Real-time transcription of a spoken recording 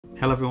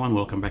Hello everyone,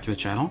 welcome back to the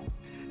channel.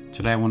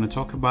 Today I want to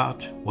talk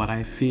about what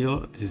I feel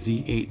the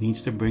Z8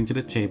 needs to bring to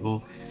the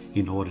table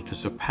in order to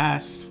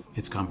surpass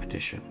its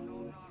competition.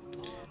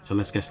 So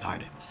let's get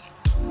started.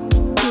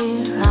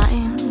 Here I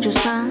am,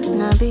 just trying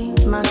to be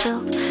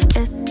myself.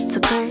 It's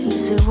a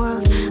crazy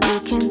world,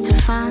 looking to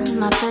find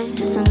my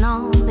place, and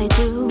all they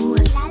do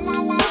is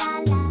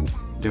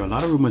There are a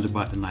lot of rumors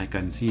about the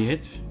Nikon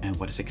Z8 and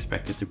what it's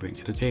expected to bring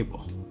to the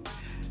table.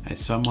 As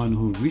someone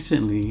who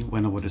recently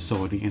went over to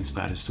Sony and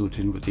started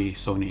shooting with the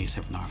Sony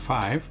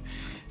A7R V,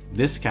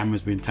 this camera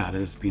has been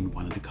touted as being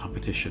one of the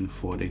competition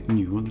for the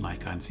new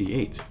Nikon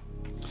Z8.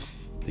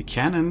 The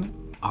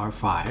Canon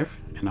R5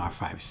 and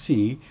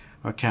R5C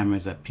are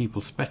cameras that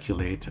people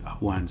speculate are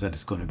ones that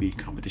it's going to be in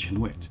competition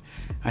with.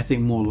 I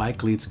think more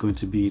likely it's going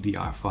to be the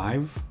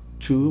R5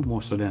 II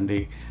more so than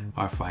the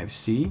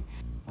R5C.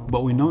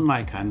 But we know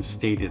Nikon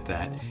stated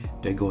that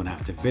they're going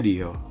after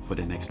video for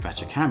the next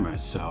batch of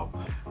cameras, so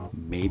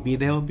maybe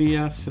there'll be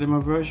a cinema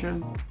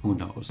version. Who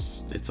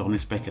knows? It's only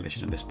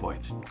speculation at this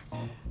point.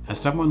 As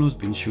someone who's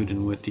been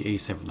shooting with the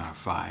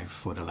A7R V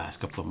for the last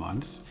couple of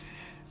months,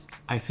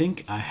 I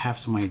think I have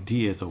some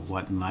ideas of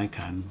what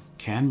Nikon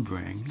can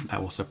bring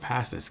that will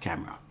surpass this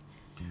camera.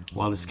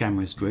 While this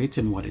camera is great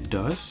in what it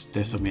does,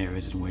 there's some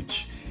areas in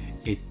which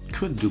it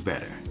could do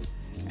better.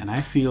 And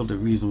I feel the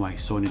reason why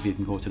Sony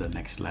didn't go to the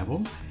next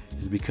level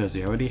is because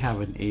they already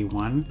have an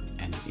A1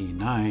 and an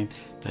A9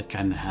 that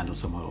can handle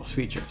some of those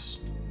features.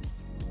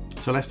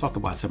 So let's talk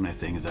about some of the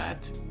things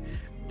that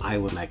I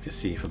would like to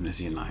see from the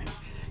Z9.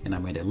 And I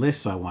made a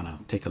list, so I want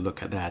to take a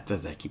look at that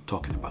as I keep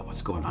talking about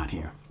what's going on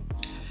here.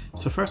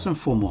 So first and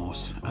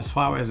foremost, as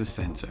far as the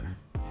sensor,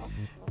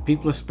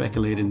 people are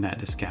speculating that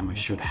this camera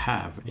should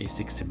have a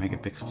 60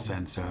 megapixel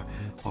sensor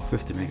or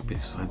 50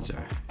 megapixel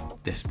sensor.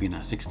 This being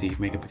a 60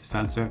 megapixel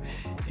sensor,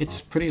 it's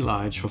pretty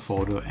large for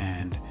photo,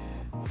 and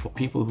for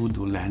people who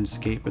do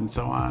landscape and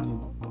so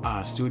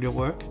on, studio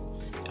work,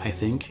 I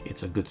think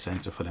it's a good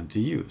sensor for them to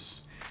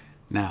use.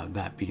 Now,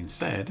 that being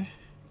said,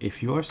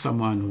 if you're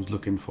someone who's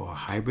looking for a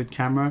hybrid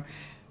camera,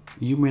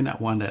 you may not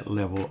want that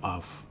level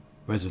of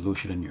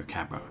resolution in your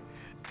camera.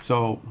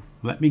 So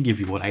let me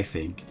give you what I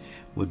think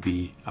would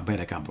be a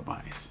better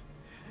compromise.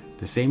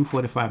 The same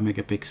 45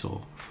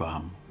 megapixel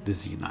from the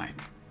Z9.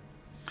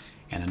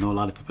 And I know a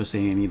lot of people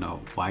saying, you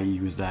know, why you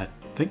use that?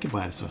 Think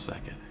about it for a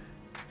second.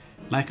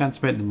 Nikon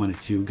spent the money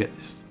to get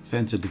this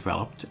sensor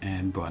developed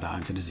and brought out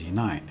into the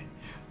Z9.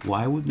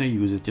 Why wouldn't they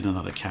use it in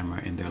another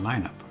camera in their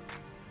lineup?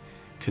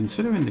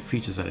 Considering the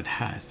features that it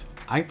has,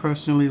 I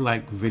personally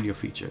like video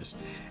features.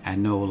 I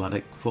know a lot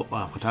of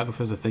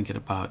photographers are thinking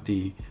about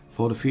the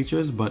photo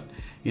features, but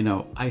you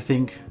know, I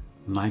think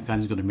Nikon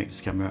is going to make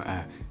this camera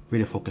a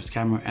video focused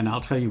camera, and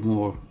I'll tell you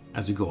more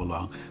as we go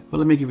along. But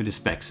let me give you the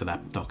specs that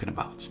I'm talking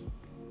about.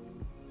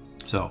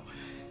 So,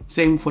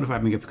 same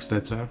 45 megapixel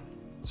sensor,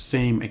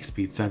 same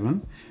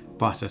XP7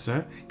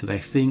 processor, because I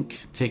think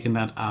taking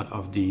that out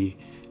of the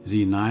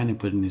Z9 and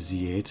putting the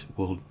Z8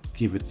 will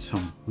give it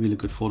some really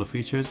good photo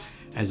features,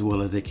 as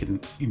well as they can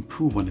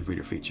improve on the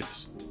video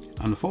features.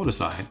 On the photo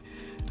side,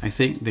 I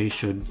think they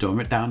should dumb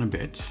it down a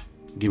bit,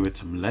 give it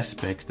some less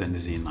specs than the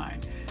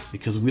Z9,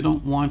 because we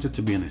don't want it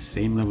to be on the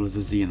same level as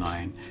the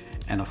Z9,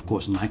 and of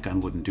course Nikon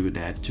wouldn't do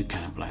that to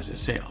cannibalize their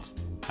sales.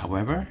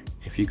 However,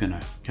 if you're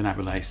gonna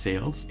cannibalize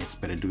sales, it's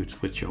better to do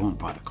it with your own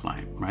product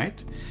line,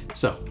 right?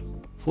 So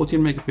 14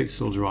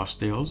 megapixels raw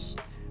stills,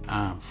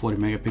 40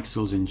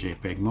 megapixels in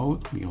JPEG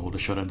mode. You hold the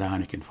shutter down,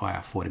 you can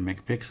fire 40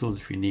 megapixels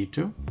if you need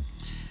to.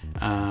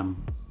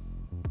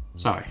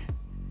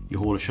 You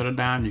hold the shutter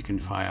down, you can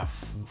fire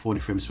 40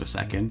 frames per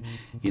second,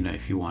 you know,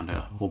 if you want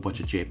a whole bunch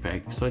of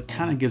JPEG. So it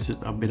kind of gives it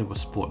a bit of a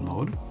sport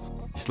mode.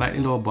 Slightly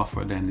lower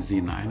buffer than the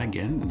Z9,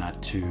 again,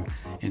 not to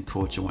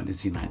encroach on what the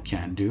Z9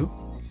 can do.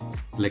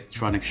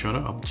 Electronic shutter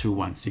up to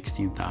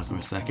 116,000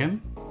 per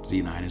second.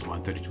 Z9 is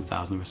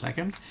 132,000 per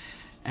second.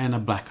 And a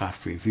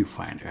blackout-free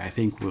viewfinder. I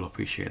think we'll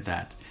appreciate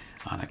that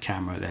on a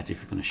camera, that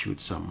if you're going to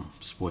shoot some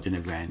sporting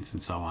events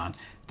and so on,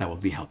 that will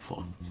be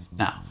helpful.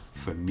 Now,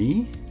 for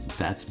me,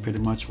 that's pretty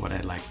much what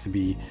I'd like to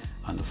be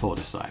on the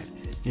photo side.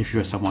 If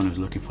you're someone who's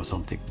looking for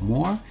something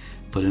more,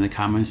 put in the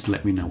comments,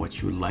 let me know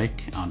what you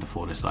like on the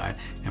photo side,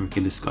 and we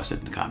can discuss it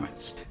in the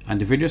comments. On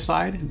the video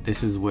side,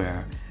 this is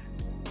where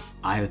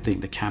I think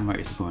the camera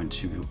is going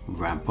to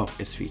ramp up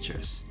its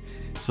features.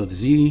 So the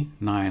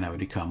Z9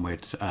 already come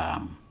with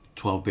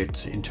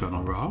 12-bit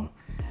internal RAW,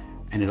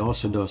 and it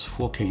also does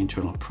 4K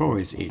internal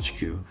ProRes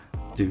HQ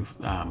to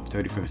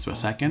 30 frames per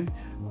second,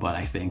 but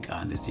I think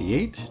on the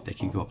Z8 they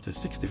can go up to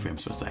 60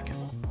 frames per second.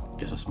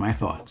 Yes, that's my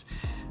thought.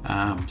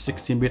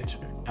 16-bit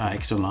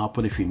external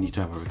output if you need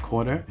to have a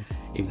recorder.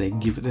 If they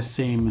give it the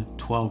same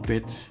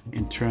 12-bit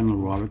internal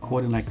RAW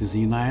recording like the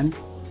Z9,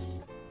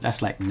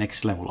 that's like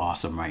next level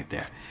awesome right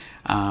there.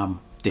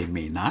 They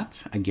may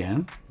not,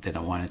 again, they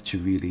don't want it to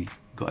really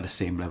go at the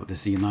same level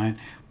as the Z9,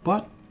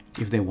 but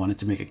if they wanted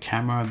to make a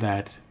camera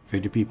that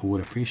video people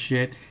would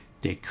appreciate,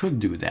 they could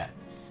do that.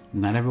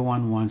 Not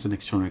everyone wants an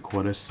external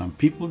recorder. Some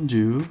people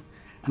do,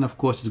 And of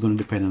course, it's going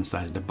to depend on the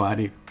size of the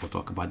body. We'll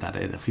talk about that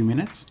in a few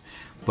minutes.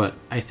 But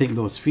I think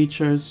those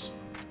features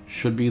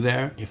should be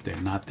there. If they're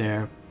not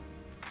there,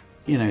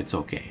 you know, it's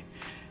okay.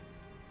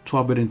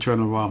 12-bit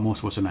internal RAW, most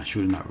of us are not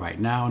shooting that right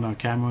now on our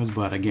cameras,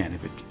 but again,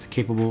 if it's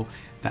capable,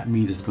 that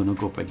means it's going to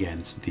go up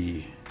against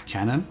the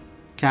Canon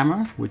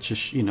camera, which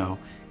is, you know,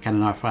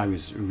 Canon R5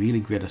 is really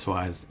great as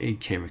far as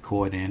 8K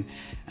recording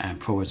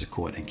and ProRes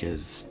recording,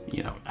 because,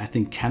 you know, I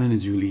think Canon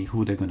is really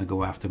who they're going to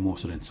go after more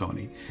so than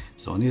Sony.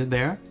 Sony is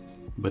there,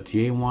 but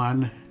the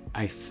A1,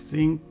 I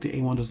think the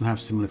A1 doesn't have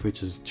similar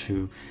features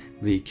to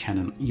the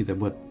Canon either,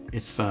 but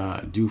it's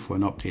due for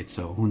an update,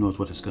 so who knows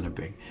what it's going to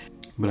bring.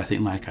 But I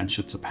think Nikon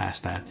should surpass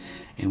that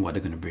in what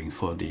they're going to bring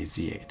for the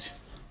Z8.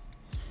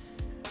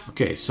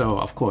 Okay, so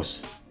of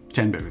course,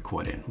 10-bit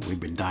recording. We've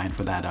been dying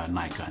for that on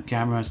Nikon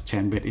cameras.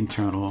 10-bit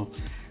internal,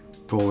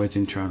 ProRes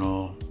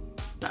internal,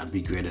 that'd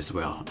be great as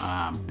well.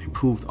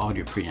 Improved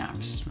audio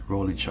preamps,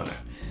 rolling shutter.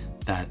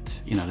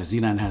 That, you know, the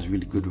Z9 has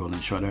really good rolling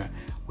shutter.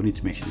 We need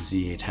to make sure the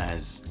Z8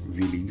 has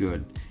really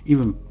good,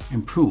 even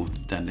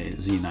improved than the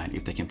Z9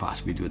 if they can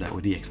possibly do that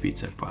with the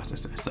XP7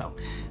 processor. So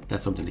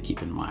that's something to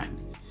keep in mind.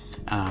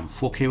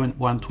 4K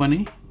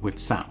 120 with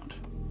sound.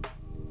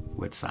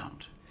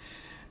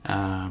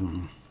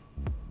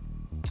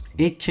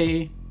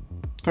 8K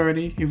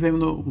 30, if they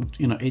know,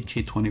 you know,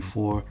 8K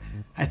 24,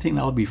 I think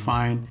that'll be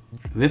fine.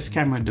 This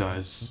camera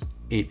does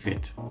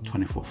 8-bit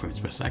 24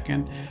 frames per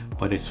second,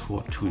 but it's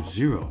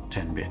 420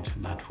 10-bit,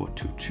 not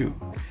 422.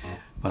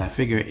 But I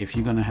figure if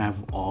you're gonna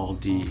have all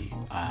the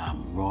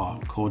raw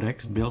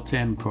codecs built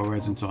in,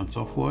 ProRes and so on and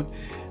so forth,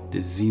 the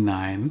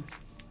Z9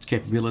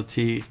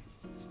 capability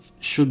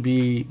should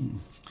be,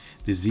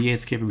 the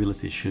Z8's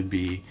capability should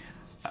be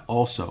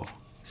also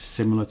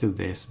similar to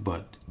this,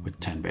 but with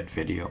 10-bit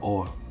video,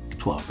 or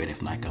 12-bit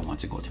if Nikon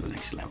wants to go to the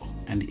next level,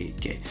 and the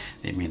 8K.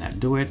 They may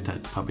not do it,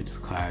 that probably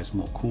requires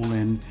more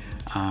cooling.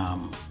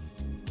 And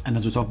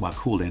as we talk about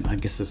cooling, I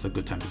guess it's a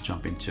good time to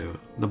jump into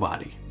the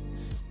body.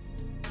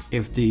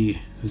 If the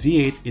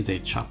Z8 is a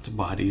chopped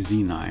body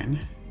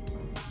Z9,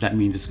 that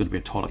means it's going to be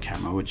a taller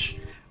camera, which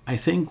I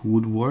think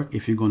would work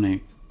if you're going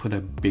to put a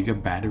bigger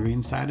battery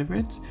inside of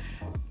it.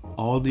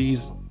 All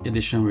these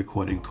additional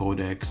recording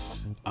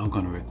codecs are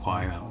going to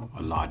require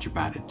a larger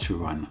battery to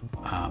run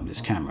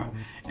this camera,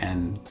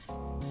 and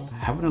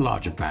having a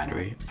larger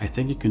battery, I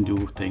think you can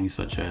do things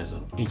such as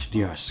an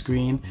HDR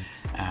screen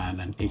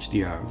and an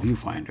HDR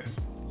viewfinder.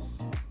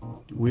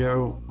 We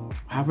are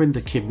having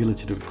the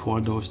capability to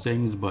record those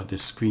things, but the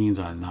screens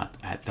are not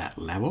at that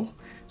level.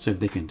 So if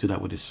they can do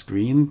that with a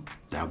screen,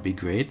 that would be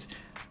great.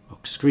 Oh,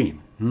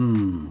 screen,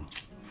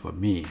 for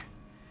me,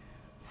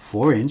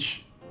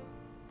 4-inch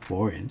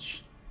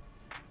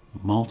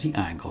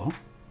multi-angle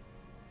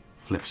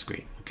flip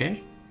screen.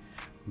 Okay,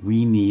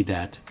 we need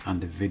that on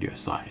the video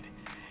side.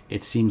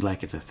 It seems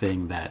like it's a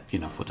thing that, you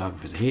know,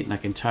 photographers hate, and I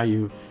can tell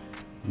you,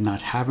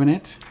 not having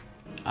it,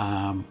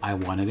 I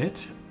wanted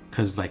it,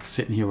 because like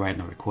sitting here right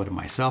now recording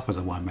myself as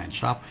a one-man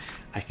shop,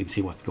 I can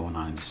see what's going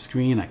on in the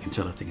screen. I can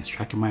tell the thing is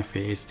tracking my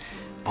face,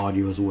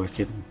 audio is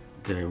working,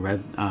 the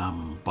red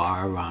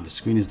bar around the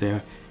screen is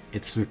there.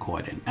 It's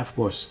recording. Of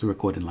course, the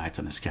recording light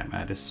on this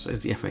camera, this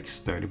is the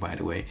FX30 by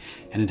the way,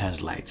 and it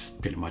has lights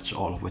pretty much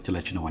all over to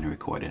let you know when you're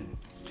recording.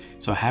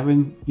 So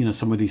having, you know,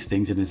 some of these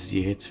things in the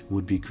Z8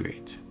 would be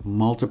great.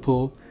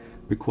 Multiple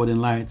recording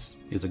lights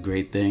is a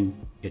great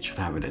thing. It should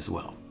have it as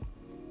well.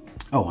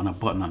 Oh, and a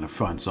button on the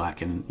front so I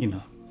can, you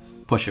know,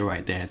 push it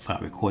right there and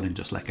start recording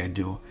just like I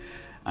do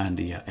on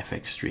the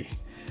FX3.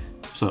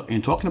 So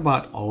in talking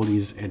about all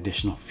these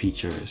additional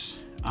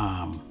features,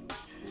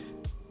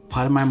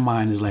 part of my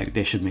mind is like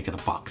they should make it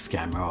a box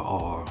camera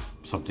or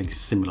something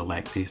similar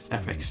like this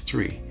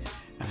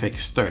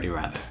FX30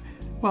 rather.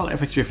 Well,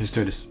 FX3,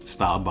 FX30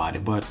 style body,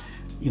 but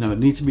you know, it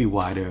needs to be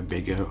wider,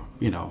 bigger.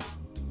 You know,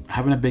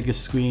 having a bigger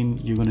screen,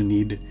 you're gonna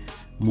need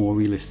more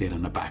real estate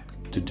on the back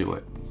to do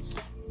it.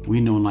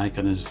 We know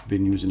Nikon has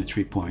been using a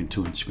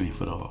 3.2-inch screen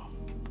for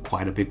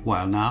quite a big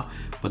while now,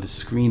 but the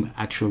screen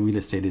actual real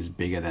estate is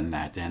bigger than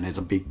that, and there's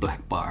a big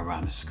black bar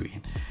around the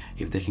screen.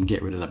 If they can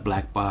get rid of the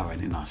black bar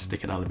and, you know,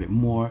 stick it out a bit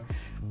more,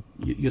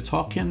 you're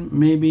talking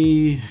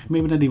maybe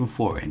not even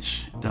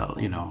 4-inch.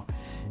 You know,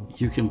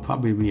 you can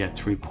probably be at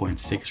 3.6,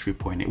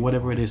 3.8,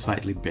 whatever it is,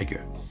 slightly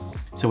bigger.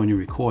 So when you're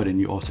recording,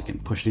 you also can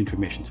push the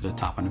information to the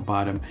top and the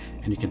bottom,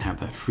 and you can have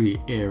that free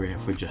area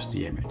for just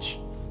the image.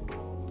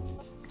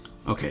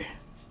 Okay,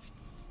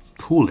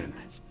 cooling.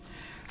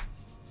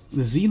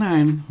 The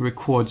Z9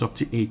 records up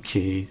to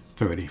 8K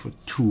 30 for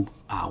 2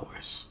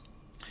 hours.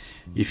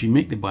 If you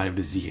make the body of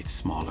the Z8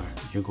 smaller,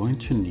 you're going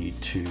to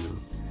need to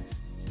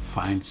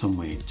find some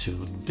way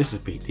to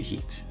dissipate the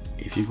heat.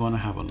 If you're going to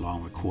have a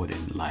long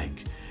recording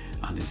like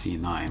on the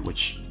Z9,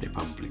 which they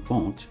probably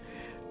won't,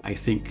 I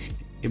think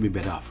it'd be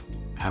better off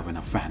having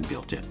a fan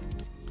built in.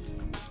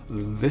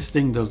 This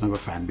thing doesn't have a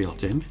fan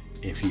built in.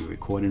 If you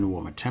record in a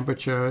warmer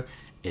temperature,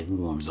 it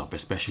warms up,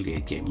 especially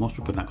 8K. Most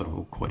people are not going to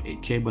record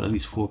 8K, but at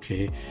least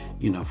 4K,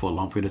 you know, for a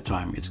long period of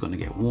time, it's going to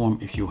get warm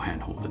if you're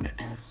hand holding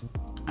it.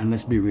 And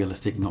let's be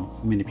realistic,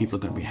 not many people are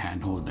going to be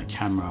hand holding a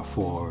camera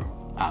for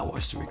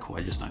hours to record.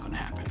 It's just not going to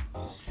happen.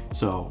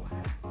 So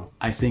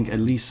I think at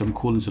least some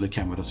cooling so the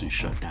camera doesn't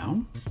shut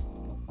down.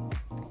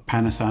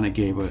 Panasonic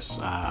gave us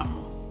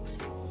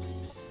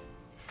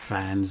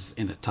fans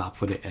in the top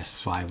for the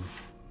S5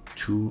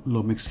 II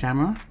Lumix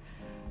camera.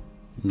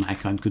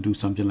 Nikon could do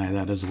something like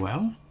that as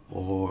well.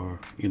 Or,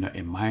 you know,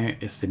 in my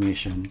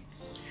estimation,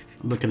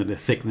 looking at the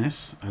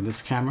thickness of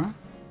this camera,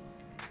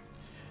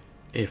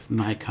 if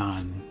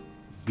Nikon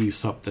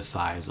beefs up the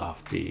size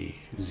of the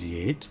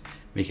Z8,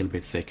 make it a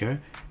bit thicker,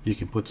 you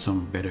can put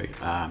some better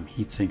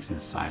heat sinks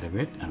inside of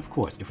it. And of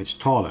course, if it's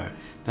taller,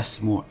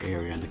 that's more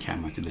area in the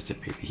camera to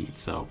dissipate the heat.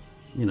 So,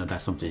 you know,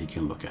 that's something you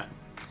can look at.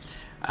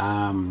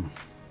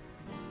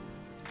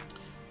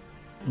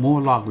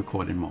 More log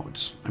recording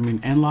modes. I mean,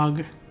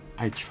 N-Log,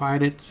 I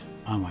tried it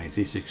on my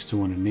Z6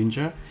 II on the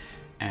Ninja,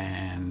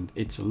 and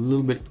it's a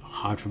little bit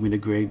hard for me to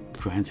grade.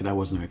 Granted, I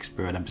wasn't an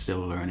expert. I'm still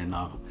learning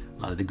a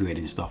lot of the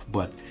grading stuff,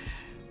 but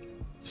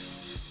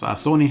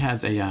Sony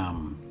has a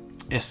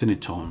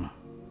S-Cinetone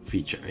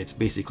feature. It's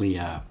basically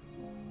a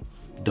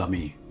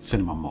dummy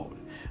cinema mode,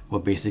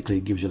 what basically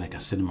gives you like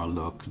a cinema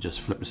look. Just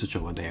flip the switch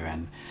over there,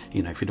 and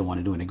you know, if you don't want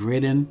to do any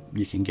grading,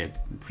 you can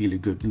get really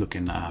good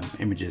looking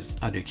images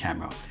out of your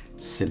camera,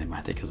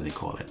 cinematic as they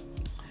call it.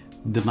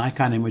 The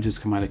Nikon images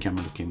come out of the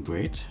camera looking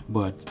great,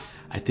 but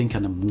I think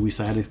on the movie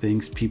side of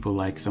things, people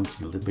like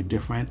something a little bit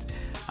different.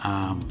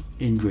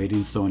 In grading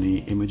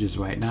Sony images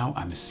right now,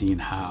 I'm seeing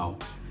how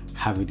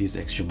having these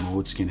extra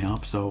modes can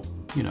help. So,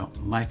 you know,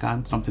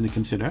 Nikon, something to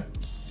consider.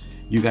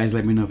 You guys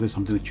let me know if there's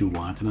something that you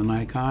want in a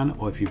Nikon,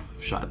 or if you've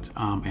shot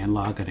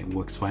N-Log and it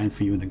works fine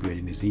for you and the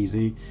grading is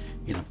easy,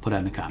 you know, put that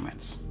in the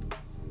comments.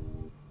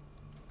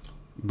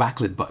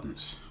 Backlit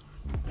buttons.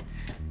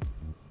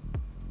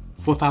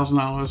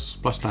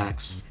 $4,000 plus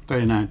tax,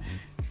 $39,000,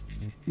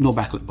 no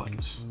backlit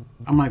buttons.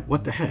 I'm like,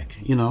 what the heck?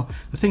 You know,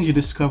 the things you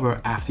discover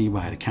after you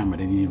buy the camera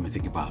that you didn't even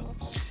think about.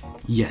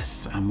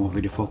 Yes, I'm more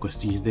video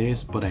focused these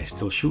days, but I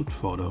still shoot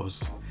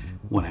photos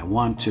when I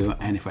want to,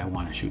 and if I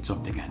want to shoot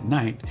something at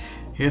night,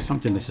 here's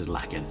something this is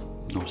lacking.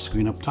 No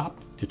screen up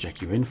top to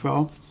check your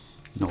info,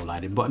 no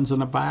lighted buttons on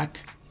the back,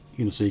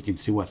 you know, so you can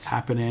see what's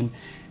happening.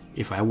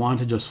 If I want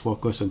to just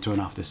focus and turn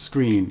off the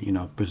screen, you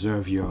know,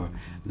 preserve your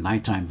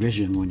nighttime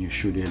vision when you're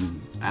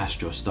shooting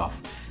astro stuff,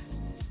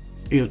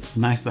 it's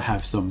nice to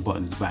have some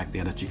buttons back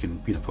there that you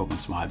can, you know, program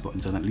some hard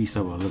buttons and at least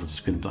have a little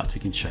screen dot you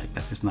can check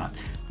that it's not,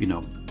 you know,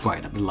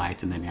 brighten up the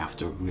light and then you have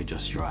to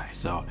readjust your eyes.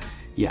 So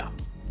yeah,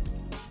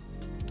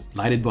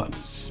 lighted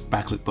buttons,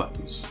 backlit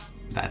buttons,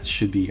 that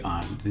should be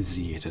on the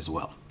Z8 as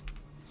well.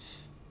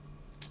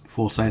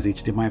 Full-size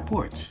HDMI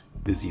port.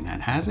 The Z9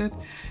 has it,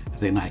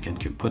 then Nikon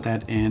can put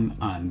that in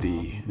on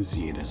the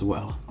Z8 as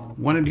well.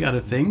 One of the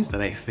other things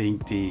that I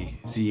think the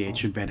Z8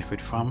 should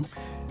benefit from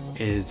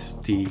is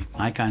the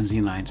Nikon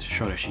Z9's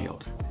shutter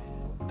shield.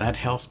 That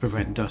helps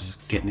prevent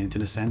dust getting into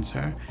the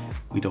sensor.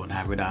 We don't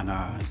have it on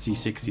our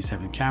Z6,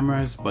 Z7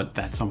 cameras, but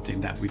that's something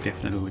that we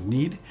definitely would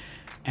need.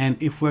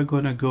 And if we're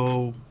gonna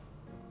go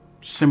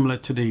similar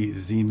to the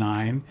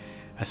Z9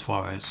 as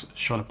far as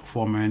shutter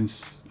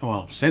performance,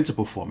 well, sensor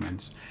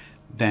performance,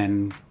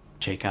 then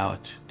check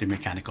out the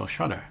mechanical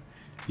shutter.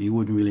 You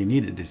wouldn't really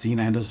need it. The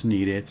Z9 doesn't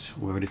need it.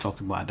 We already talked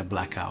about the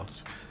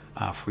blackout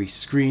free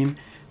screen.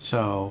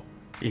 So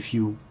if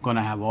you're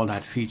gonna have all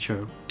that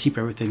feature, keep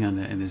everything in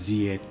the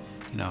Z8,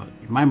 you know,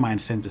 in my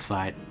mind, sensor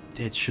side,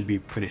 it should be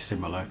pretty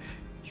similar.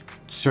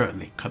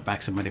 Certainly cut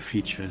back some of the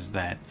features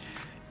that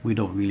we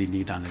don't really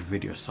need on the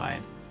video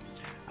side.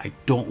 I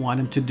don't want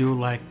them to do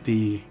like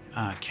the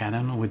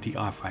Canon with the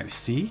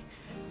R5C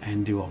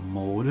and do a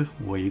mode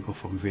where you go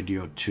from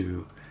video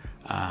to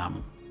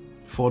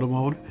photo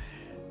mode.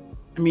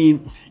 I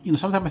mean, you know,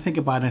 sometimes I think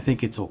about it and I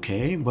think it's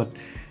okay, but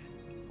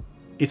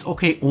it's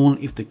okay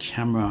only if the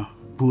camera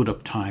boot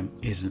up time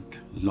isn't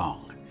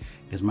long.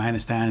 Because my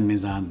understanding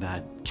is on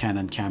that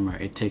Canon camera,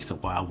 it takes a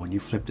while when you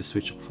flip the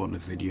switch for the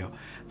video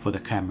for the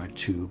camera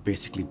to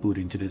basically boot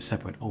into the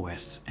separate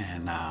OS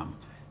and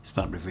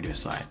start the video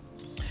side.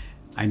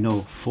 I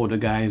know photo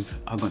guys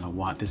are gonna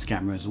want this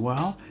camera as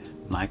well.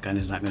 Nikon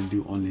is not gonna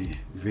do only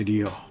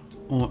video.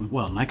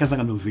 Well, Nikon's not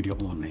gonna do video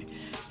only.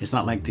 It's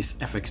not like this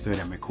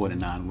FX30 I'm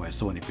recording on where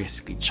Sony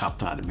basically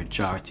chopped out the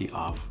majority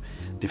of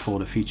the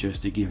photo features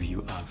to give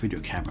you a video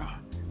camera.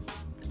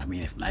 I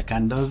mean, if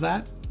Nikon does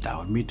that, that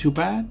wouldn't be too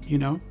bad, you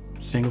know,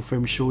 single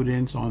frame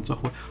shooting, so on and so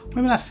forth.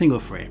 Maybe not single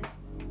frame,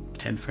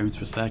 10 frames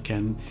per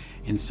second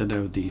instead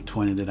of the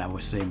 20 that I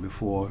was saying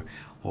before,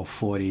 or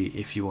 40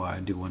 if you are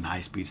doing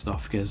high speed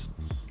stuff. Because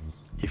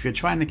if you're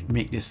trying to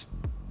make this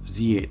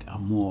Z8 a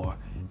more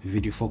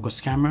video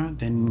focused camera,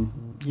 then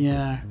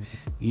yeah,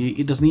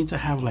 it does need to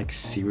have like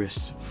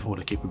serious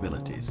photo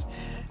capabilities,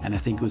 and I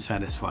think it would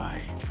satisfy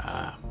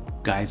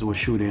guys who are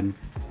shooting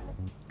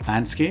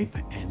landscape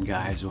and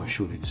guys who are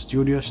shooting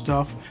studio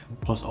stuff,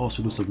 plus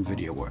also do some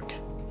video work.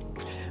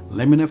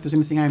 Let me know if there's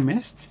anything I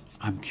missed.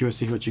 I'm curious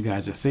to hear what you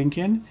guys are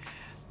thinking.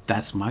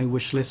 That's my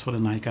wish list for the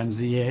Nikon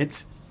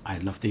Z8.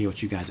 I'd love to hear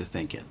what you guys are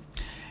thinking.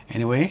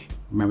 Anyway,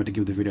 remember to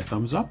give the video a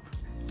thumbs up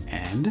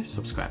and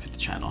subscribe to the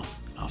channel.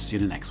 I'll see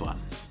you in the next one.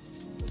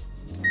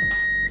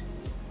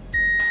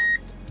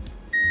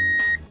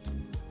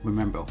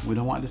 Remember, we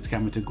don't want this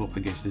camera to go up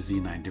against the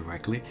Z9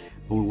 directly,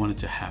 but we want it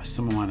to have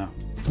some amount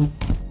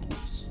of